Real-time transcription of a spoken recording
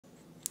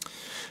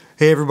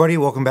Hey everybody,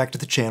 welcome back to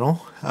the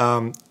channel.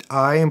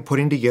 I am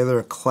putting together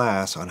a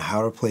class on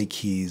how to play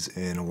keys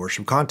in a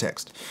worship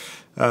context.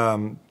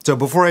 So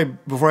before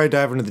I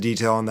dive into the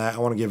detail on that, I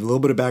want to give a little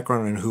bit of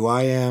background on who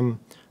I am,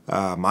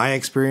 my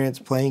experience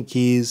playing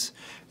keys,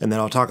 and then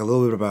I'll talk a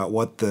little bit about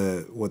what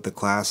the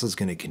class is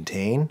going to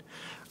contain,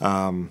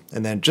 and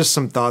then just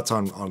some thoughts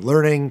on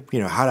learning,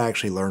 how to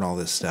actually learn all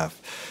this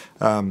stuff.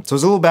 So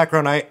as a little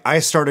background, I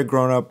started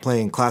growing up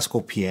playing classical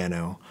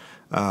piano.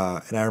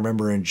 And I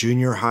remember in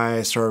junior high,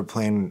 I started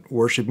playing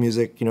worship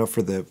music,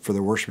 for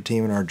the worship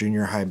team in our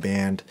junior high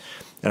band,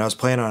 and I was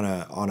playing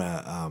on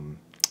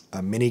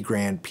a mini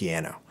grand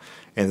piano.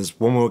 And this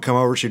woman would come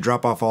over, she'd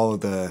drop off all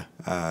of the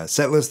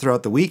set lists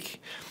throughout the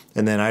week,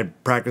 and then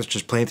I'd practice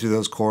just playing through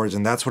those chords,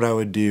 and that's what I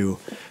would do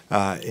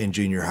in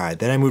junior high.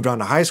 Then I moved on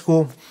to high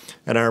school,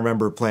 and I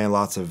remember playing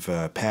lots of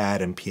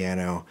pad and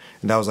piano,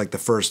 and that was like the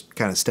first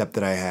kind of step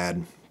that I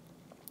had.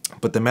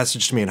 But the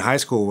message to me in high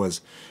school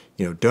was,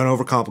 don't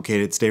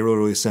overcomplicate it, stay really,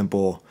 really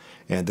simple,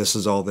 and this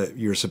is all that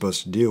you're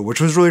supposed to do, which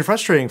was really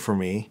frustrating for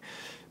me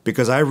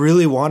because I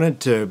really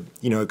wanted to,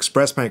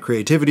 express my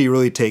creativity,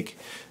 really take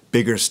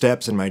bigger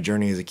steps in my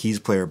journey as a keys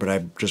player, but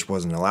I just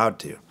wasn't allowed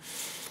to.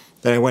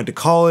 Then I went to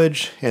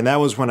college, and that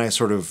was when I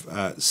sort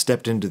of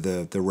stepped into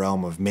the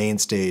realm of main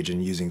stage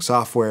and using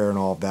software and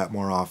all of that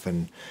more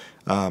often.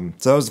 So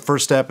that was the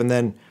first step, and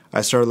then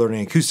I started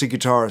learning acoustic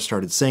guitar,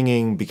 started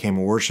singing, became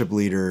a worship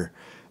leader.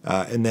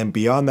 And then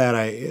beyond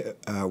that,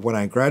 when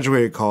I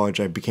graduated college,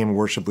 I became a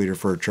worship leader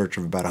for a church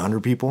of about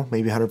 100 people,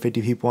 maybe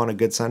 150 people on a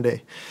good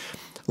Sunday.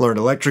 Learned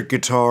electric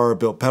guitar,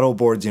 built pedal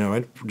boards,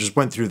 I just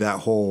went through that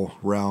whole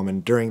realm.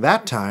 And during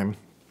that time,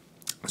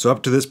 so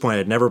up to this point,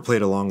 I'd never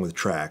played along with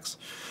tracks.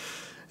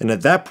 And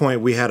at that point,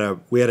 we had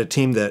a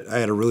team that I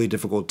had a really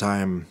difficult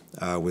time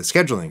with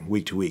scheduling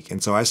week to week.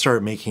 And so I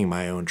started making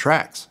my own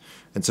tracks.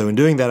 And so in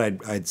doing that,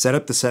 I'd set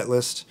up the set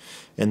list,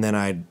 and then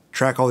I'd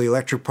track all the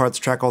electric parts,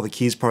 track all the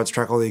keys parts,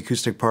 track all the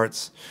acoustic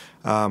parts.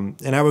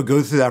 And I would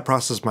go through that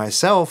process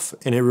myself,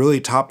 and it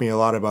really taught me a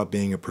lot about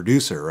being a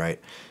producer, right?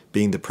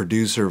 Being the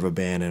producer of a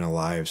band in a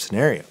live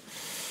scenario.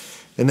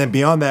 And then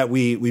beyond that,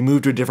 we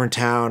moved to a different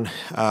town,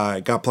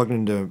 got plugged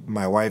into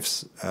my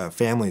wife's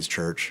family's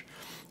church.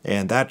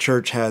 And that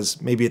church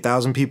has maybe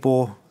 1,000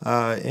 people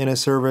in a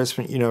service,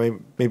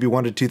 maybe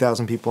 1,000 to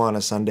 2,000 people on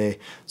a Sunday.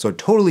 So a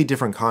totally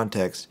different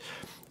context.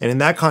 And in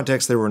that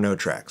context, there were no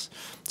tracks.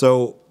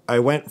 So I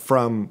went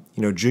from,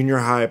 junior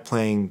high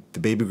playing the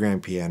baby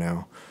grand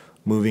piano,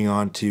 moving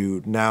on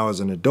to now as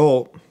an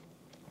adult,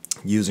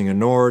 using a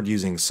Nord,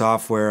 using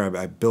software.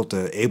 I built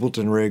an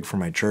Ableton rig for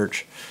my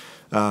church,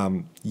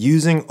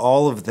 using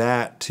all of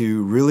that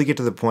to really get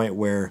to the point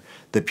where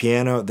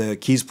the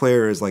keys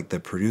player is like the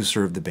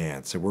producer of the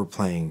band. So we're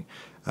playing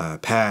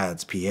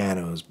pads,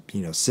 pianos,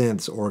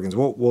 synths, organs.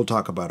 We'll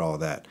talk about all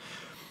that.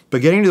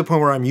 But getting to the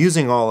point where I'm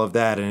using all of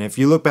that, and if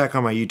you look back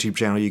on my YouTube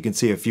channel, you can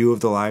see a few of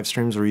the live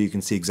streams where you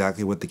can see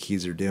exactly what the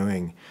keys are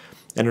doing.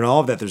 And in all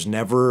of that, there's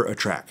never a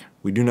track.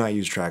 We do not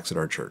use tracks at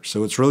our church.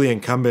 So it's really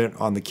incumbent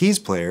on the keys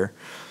player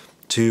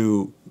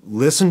to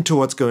listen to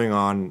what's going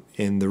on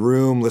in the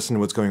room, listen to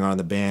what's going on in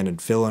the band,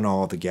 and fill in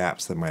all of the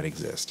gaps that might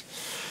exist.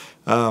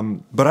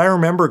 But I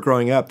remember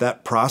growing up,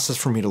 that process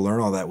for me to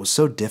learn all that was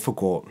so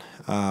difficult.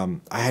 I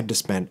had to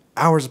spend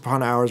hours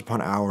upon hours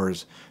upon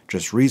hours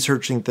just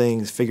researching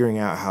things, figuring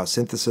out how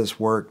synthesis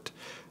worked,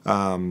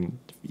 a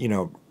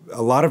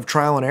lot of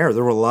trial and error.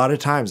 There were a lot of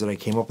times that I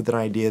came up with an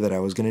idea that I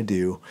was going to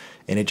do,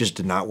 and it just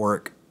did not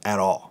work at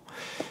all.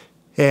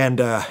 And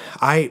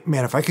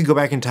if I could go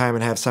back in time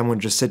and have someone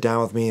just sit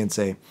down with me and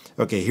say,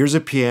 okay, here's a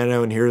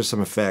piano and here's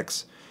some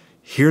effects.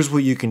 Here's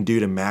what you can do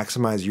to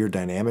maximize your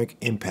dynamic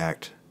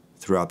impact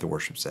throughout the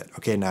worship set.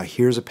 Okay, now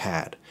here's a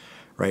pad,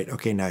 right?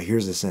 Okay, now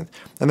here's a synth.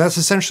 And that's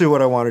essentially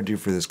what I want to do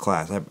for this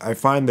class. I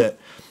find that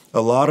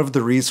a lot of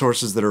the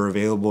resources that are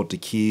available to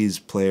keys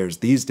players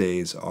these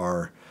days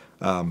are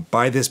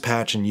buy this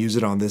patch and use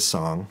it on this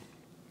song.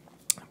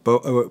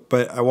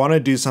 But I want to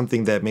do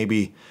something that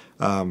maybe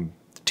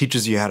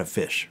teaches you how to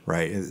fish,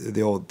 right?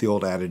 The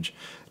old adage,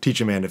 teach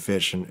a man to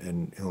fish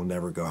and he'll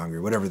never go hungry,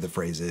 whatever the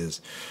phrase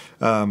is.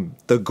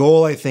 The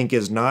goal, I think,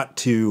 is not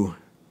to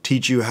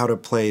teach you how to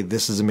play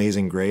This Is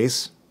Amazing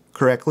Grace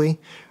correctly.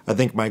 I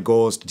think my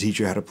goal is to teach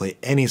you how to play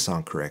any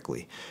song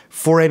correctly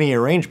for any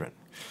arrangement.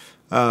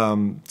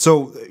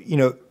 So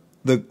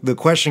the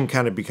question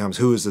kind of becomes,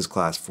 who is this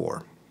class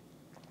for?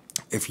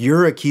 If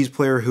you're a keys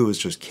player who is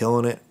just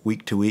killing it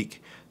week to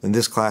week, then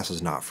this class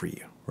is not for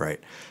you, right?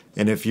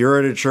 And if you're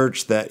at a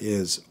church that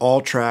is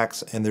all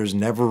tracks and there's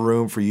never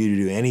room for you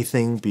to do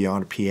anything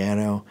beyond a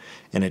piano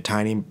and a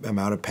tiny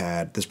amount of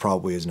pad, this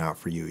probably is not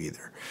for you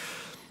either.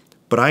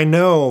 But I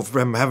know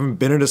from having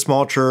been in a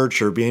small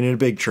church or being in a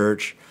big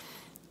church,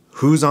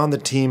 who's on the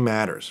team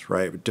matters,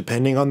 right?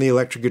 Depending on the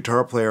electric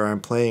guitar player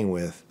I'm playing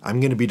with, I'm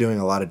going to be doing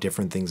a lot of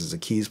different things as a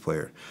keys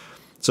player.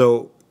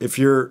 So if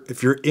you're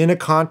in a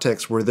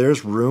context where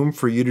there's room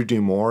for you to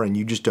do more and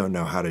you just don't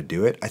know how to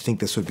do it, I think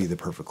this would be the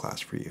perfect class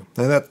for you.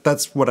 And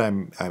that's what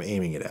I'm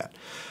aiming it at.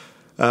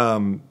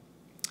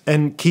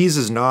 And keys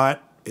it's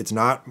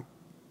not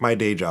my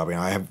day job. You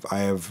know, I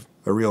have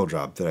a real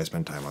job that I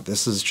spend time on.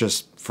 This is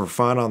just for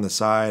fun on the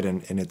side,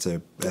 and it's a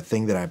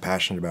thing that I'm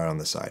passionate about on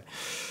the side.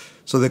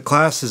 So the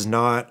class is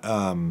not,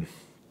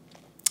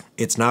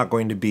 it's not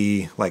going to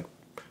be like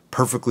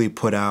perfectly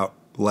put out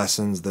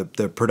lessons. The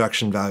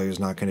production value is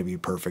not going to be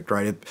perfect,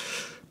 right?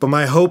 But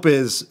my hope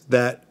is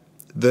that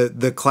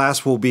the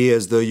class will be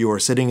as though you are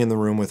sitting in the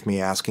room with me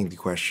asking the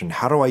question,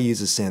 how do I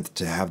use a synth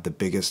to have the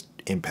biggest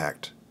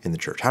impact in the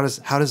church? How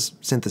does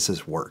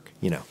synthesis work?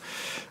 You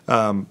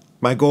know,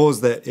 my goal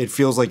is that it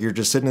feels like you're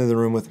just sitting in the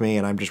room with me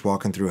and I'm just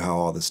walking through how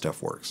all this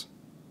stuff works.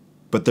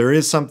 But there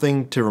is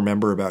something to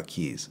remember about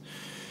keys.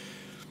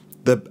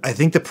 I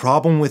think the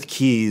problem with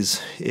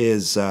keys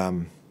is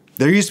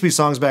there used to be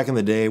songs back in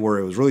the day where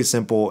it was really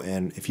simple,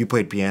 and if you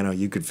played piano,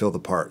 you could fill the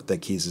part that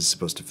keys is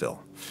supposed to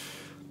fill.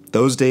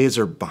 Those days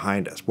are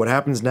behind us. What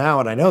happens now,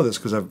 and I know this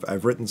because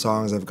I've written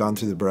songs, I've gone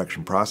through the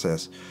production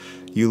process,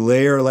 you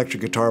layer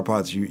electric guitar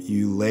parts,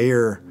 you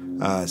layer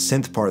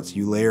synth parts,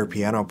 you layer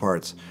piano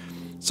parts.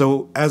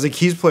 So as a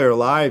keys player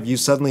live, you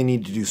suddenly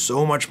need to do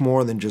so much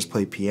more than just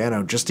play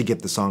piano just to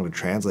get the song to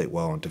translate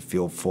well and to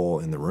feel full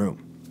in the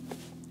room.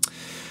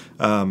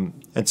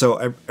 And so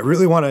I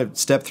really want to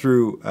step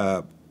through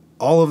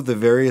all of the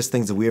various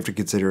things that we have to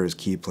consider as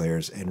key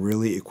players and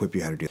really equip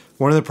you how to do it.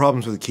 One of the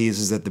problems with keys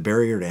is that the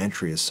barrier to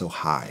entry is so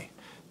high.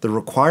 The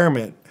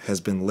requirement has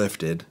been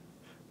lifted,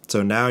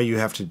 so now you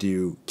have to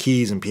do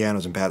keys and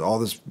pianos and pads, all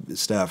this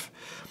stuff.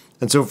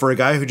 And so for a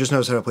guy who just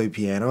knows how to play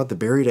piano, the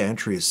barrier to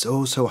entry is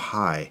so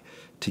high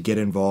to get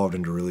involved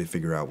and to really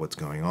figure out what's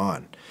going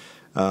on.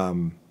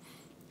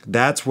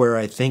 That's where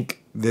I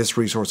think this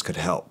resource could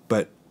help.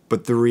 But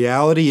the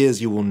reality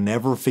is you will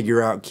never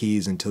figure out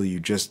keys until you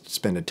just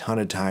spend a ton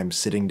of time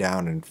sitting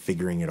down and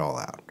figuring it all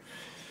out.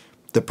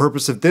 The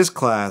purpose of this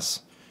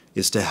class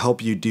is to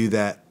help you do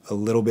that a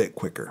little bit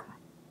quicker,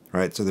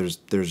 right? So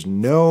there's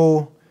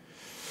no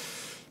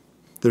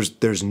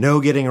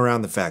getting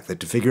around the fact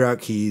that to figure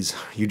out keys,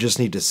 you just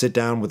need to sit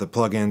down with a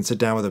plugin, sit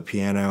down with a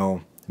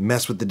piano,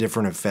 mess with the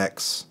different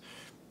effects,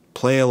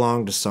 play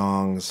along to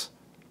songs,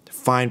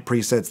 find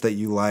presets that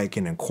you like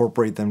and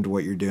incorporate them to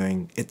what you're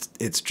doing.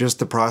 It's just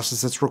the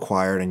process that's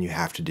required, and you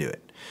have to do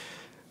it.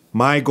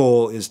 My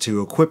goal is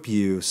to equip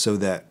you so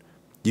that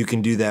you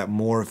can do that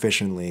more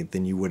efficiently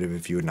than you would have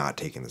if you had not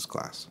taken this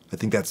class. I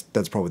think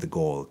that's probably the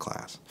goal of the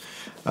class.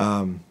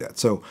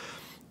 So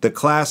the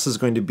class is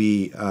going to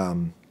be,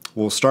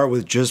 we'll start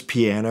with just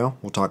piano.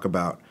 We'll talk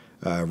about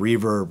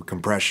reverb,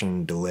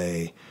 compression,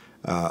 delay,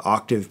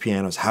 octave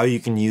pianos, how you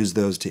can use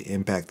those to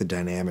impact the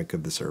dynamic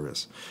of the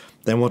service.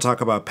 Then we'll talk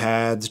about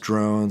pads,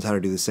 drones, how to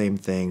do the same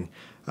thing.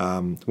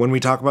 When we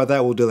talk about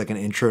that, we'll do like an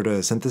intro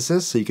to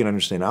synthesis so you can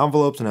understand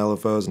envelopes and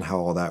LFOs and how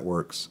all that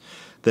works.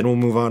 Then we'll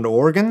move on to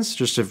organs,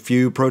 just a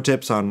few pro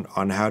tips on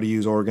how to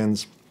use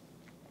organs.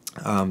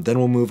 Then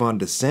we'll move on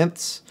to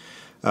synths.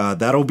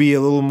 That'll be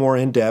a little more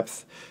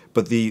in-depth,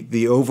 but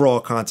the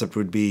overall concept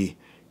would be,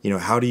 you know,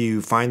 how do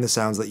you find the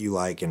sounds that you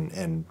like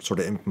and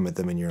sort of implement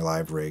them in your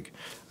live rig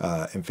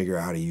and figure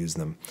out how to use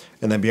them.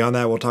 And then beyond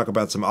that, we'll talk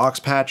about some aux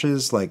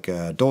patches like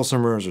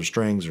dulcimers or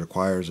strings or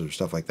choirs or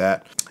stuff like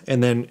that.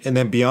 And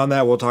then beyond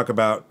that, we'll talk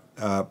about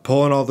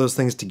pulling all those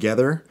things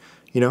together,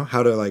 you know,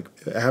 how to like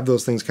have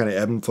those things kind of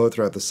ebb and flow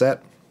throughout the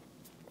set.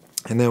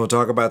 And then we'll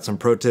talk about some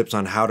pro tips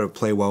on how to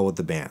play well with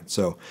the band.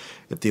 So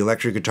if the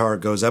electric guitar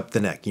goes up the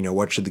neck, you know,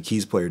 what should the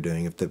keys player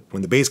doing?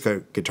 When the bass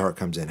guitar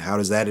comes in, how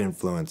does that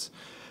influence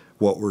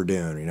what we're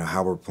doing, you know,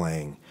 how we're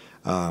playing?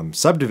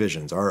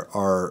 Subdivisions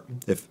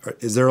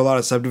is there a lot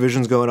of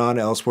subdivisions going on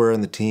elsewhere in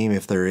the team?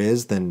 If there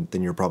is, then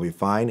you're probably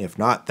fine. If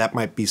not, that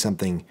might be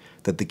something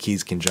that the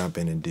keys can jump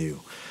in and do.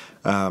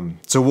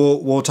 So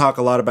we'll talk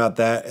a lot about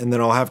that, and then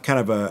I'll have kind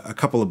of a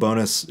couple of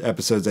bonus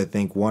episodes. I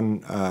think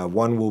one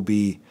will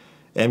be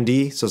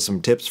MD, so some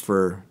tips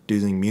for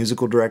doing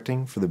musical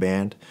directing for the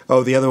band.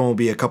 Oh, the other one will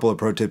be a couple of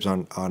pro tips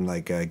on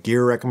like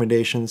gear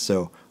recommendations.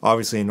 So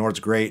obviously a Nord's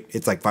great.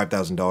 It's like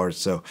 $5,000.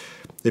 So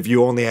if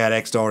you only had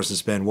X dollars to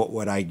spend, what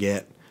would I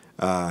get?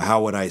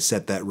 How would I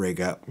set that rig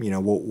up? You know,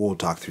 we'll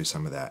talk through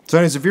some of that. So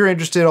anyways, if you're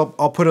interested,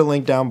 I'll put a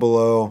link down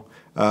below.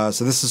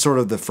 So this is sort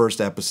of the first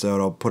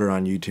episode. I'll put it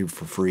on YouTube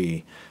for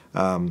free.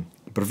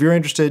 But if you're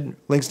interested,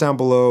 links down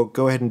below.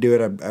 Go ahead and do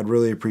it. I'd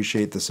really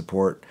appreciate the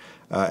support.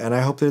 And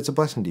I hope that it's a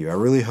blessing to you. I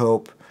really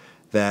hope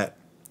that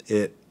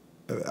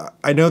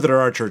I know that at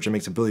our church, it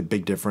makes a really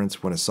big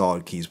difference when a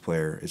solid keys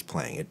player is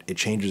playing. It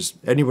changes.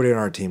 Anybody on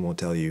our team will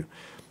tell you,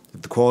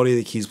 if the quality of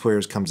the keys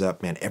players comes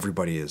up, man,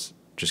 everybody is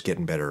just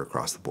getting better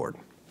across the board.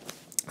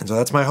 And so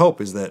that's my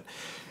hope, is that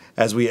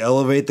as we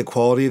elevate the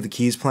quality of the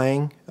keys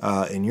playing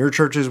in your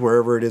churches,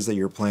 wherever it is that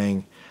you're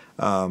playing,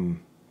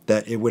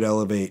 that it would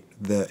elevate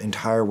the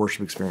entire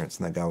worship experience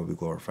and that God would be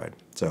glorified.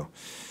 So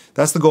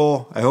that's the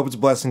goal. I hope it's a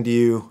blessing to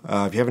you.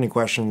 If you have any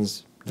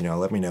questions, you know,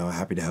 let me know.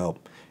 Happy to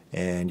help.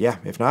 And yeah,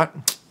 if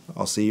not,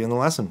 I'll see you in the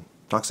lesson.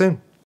 Talk soon.